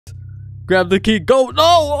Grab the key. Go. No.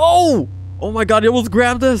 Oh. Oh my god. He almost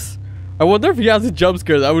grabbed us. I wonder if he has a jump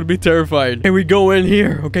scare. That would be terrifying. Hey, we go in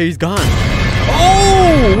here. Okay, he's gone.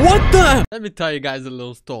 Oh, what the? Let me tell you guys a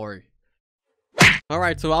little story.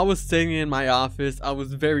 Alright, so I was sitting in my office. I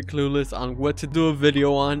was very clueless on what to do a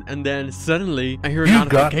video on. And then suddenly, I hear a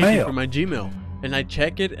notification from my Gmail. And I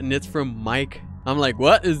check it, and it's from Mike. I'm like,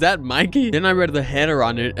 what? Is that Mikey? Then I read the header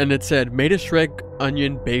on it, and it said, made a Shrek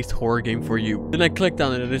onion-based horror game for you. Then I clicked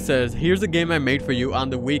on it, and it says, here's a game I made for you on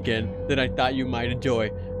the weekend that I thought you might enjoy.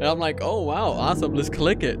 And I'm like, oh, wow, awesome. Let's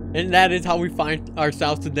click it. And that is how we find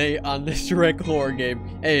ourselves today on the Shrek horror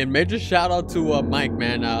game. Hey, and major shout out to Mike,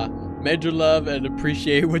 man. Major love and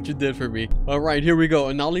appreciate what you did for me. Alright, here we go.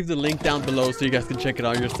 And I'll leave the link down below so you guys can check it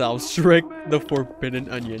out yourselves. Shrek the Forbidden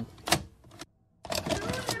Onion.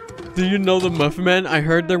 Do you know the Muffin Man? I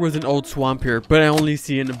heard there was an old swamp here, but I only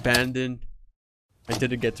see an abandoned. I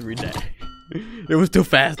didn't get to read that. It was too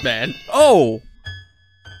fast, man. Oh!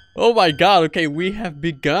 Oh my god, okay, we have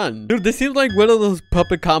begun. Dude, this seems like one of those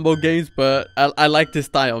puppet combo games, but I like this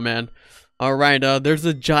style, man. Alright, there's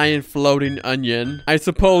a giant floating onion. I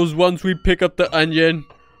suppose once we pick up the onion,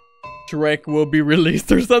 Shrek will be released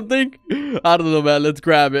or something? I don't know, man. Let's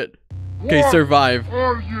grab it. Okay, survive.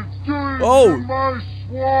 Oh!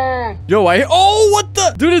 Yo, oh, what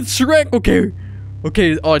the? Dude, it's Shrek. Okay.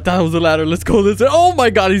 Okay. Oh, I thought it was a ladder. Let's go this way. Oh my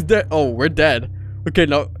god, he's dead. Oh, we're dead. Okay,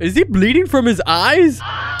 now, is he bleeding from his eyes?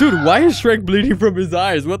 Dude, why is Shrek bleeding from his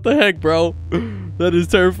eyes? What the heck, bro? That is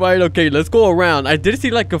terrifying. Okay, let's go around. I did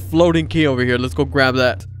see like a floating key over here. Let's go grab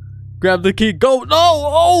that. Grab the key. Go. No.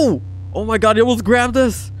 Oh. Oh my god, he almost grabbed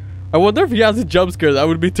us. I wonder if he has a jump scare. That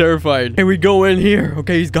would be terrifying. Hey, we go in here.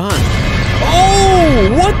 Okay, he's gone.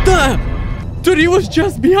 Oh, what the? Dude, he was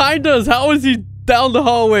just behind us. How is he down the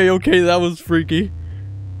hallway? Okay, that was freaky.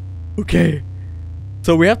 Okay.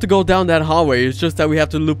 So we have to go down that hallway. It's just that we have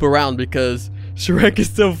to loop around because Shrek is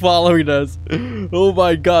still following us. Oh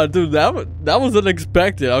my god, dude. That was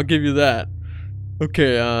unexpected. I'll give you that.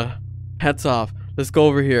 Okay, hats off. Let's go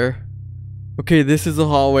over here. Okay, this is the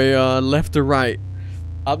hallway, left or right.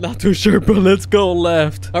 I'm not too sure, but let's go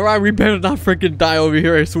left. Alright, we better not freaking die over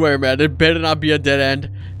here, I swear, man. It better not be a dead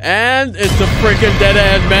end. And it's a freaking dead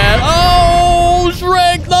end, man. Oh,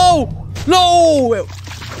 Shrek, no! No!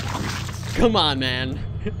 Come on, man.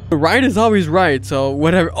 The right is always right, so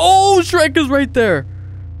whatever. Oh, Shrek is right there.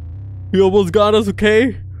 He almost got us,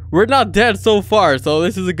 okay? We're not dead so far, so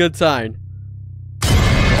this is a good sign.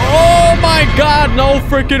 Oh my god, no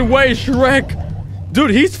freaking way, Shrek.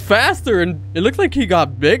 Dude, he's faster and it looks like he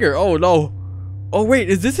got bigger. Oh no. Oh wait,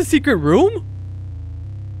 is this a secret room?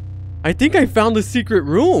 I think I found the secret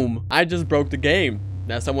room. I just broke the game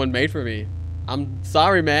that someone made for me. I'm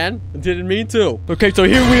sorry, man. I didn't mean to. Okay, so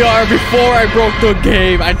here we are before I broke the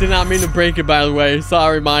game. I did not mean to break it, by the way.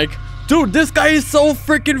 Sorry, Mike. Dude, this guy is so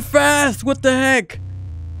freaking fast. What the heck?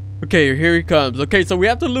 Okay, here he comes. Okay, so we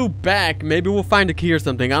have to loop back. Maybe we'll find a key or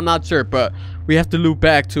something. I'm not sure, but we have to loop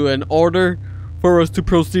back to an order for us to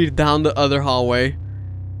proceed down the other hallway.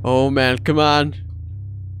 Oh, man. Come on.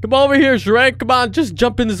 Come over here, Shrek. Come on. Just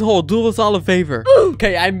jump in this hole. Do us all a favor.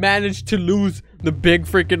 Okay, I managed to lose the big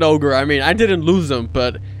freaking ogre. I mean, I didn't lose him,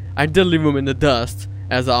 but I did leave him in the dust,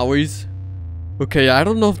 as always. Okay, I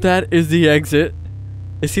don't know if that is the exit.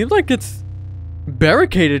 It seems like it's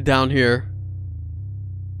barricaded down here.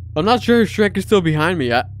 I'm not sure if Shrek is still behind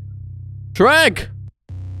me. Shrek!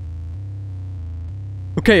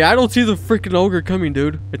 Okay, I don't see the freaking ogre coming,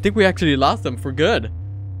 dude. I think we actually lost him for good.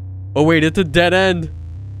 Oh, wait, it's a dead end.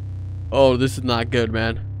 Oh, this is not good,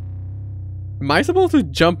 man. Am I supposed to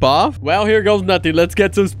jump off? Well, here goes nothing. Let's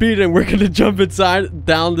get some speed and we're gonna jump inside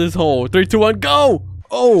down this hole. 3, 2, 1, go!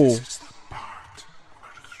 Oh!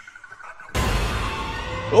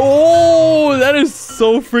 Oh, that is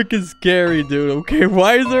so freaking scary, dude. Okay,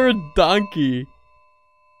 why is there a donkey?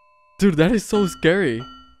 Dude, that is so scary.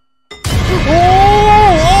 Oh!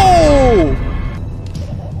 Oh!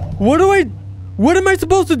 What am I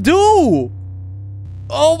supposed to do?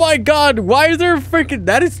 Oh my god, why is there a freaking...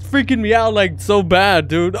 That is freaking me out like so bad,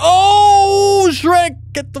 dude. Oh, Shrek,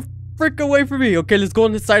 get the frick away from me. Okay, let's go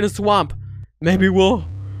inside the swamp. Maybe we'll...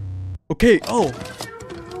 Okay, oh.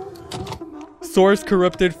 Source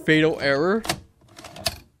corrupted, fatal error.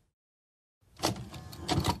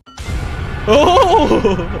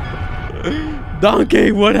 Oh!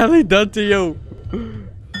 Donkey, what have they done to you?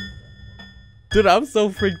 Dude, I'm so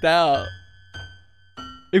freaked out.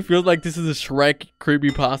 It feels like this is a Shrek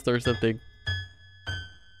creepypasta or something.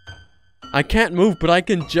 I can't move, but I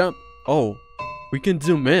can jump. Oh, we can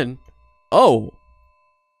zoom in. Oh.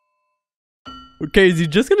 Okay, is he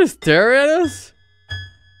just gonna stare at us?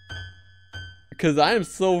 because I am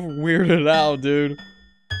so weirded out, dude.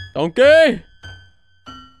 Okay.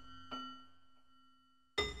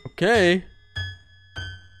 Okay.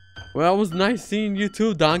 Well, it was nice seeing you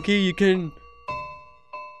too, Donkey. You can...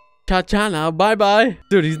 Cha-cha now. Bye-bye.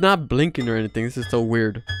 Dude, he's not blinking or anything. This is so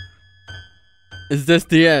weird. Is this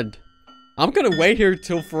the end? I'm gonna wait here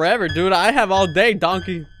till forever, dude. I have all day,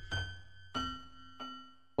 Donkey.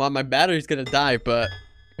 Well, my battery's gonna die, but...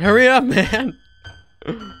 Hurry up, man.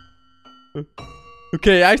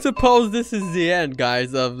 Okay, I suppose this is the end,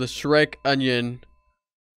 guys, of the Shrek Onion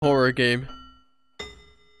horror game.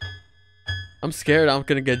 I'm scared. I'm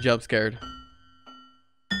gonna get jump scared.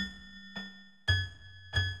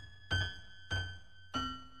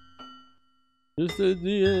 This is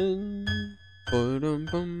the end. My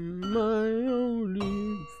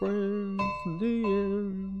only friends, the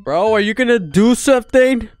end. Bro, are you gonna do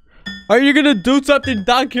something? Are you gonna do something,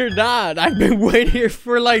 Donkey, or not? I've been waiting here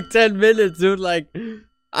for like 10 minutes, dude. Like,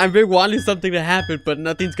 I've been wanting something to happen, but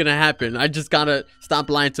nothing's gonna happen. I just gotta stop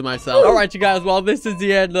lying to myself. Alright, you guys. Well, this is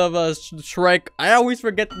the end of Shrek. I always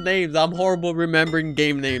forget the names. I'm horrible remembering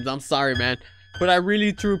game names. I'm sorry, man. But I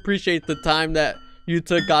really do appreciate the time that you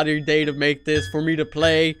took out of your day to make this for me to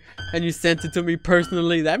play. And you sent it to me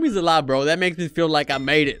personally. That means a lot, bro. That makes me feel like I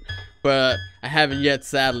made it. But I haven't yet,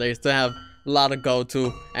 sadly. I still have a lot to go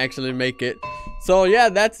to actually make it. So yeah,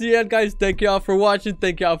 that's the end, guys. Thank y'all for watching.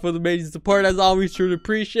 Thank y'all for the amazing support. As always, truly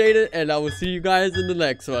appreciate it. And I will see you guys in the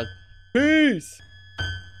next one. Peace.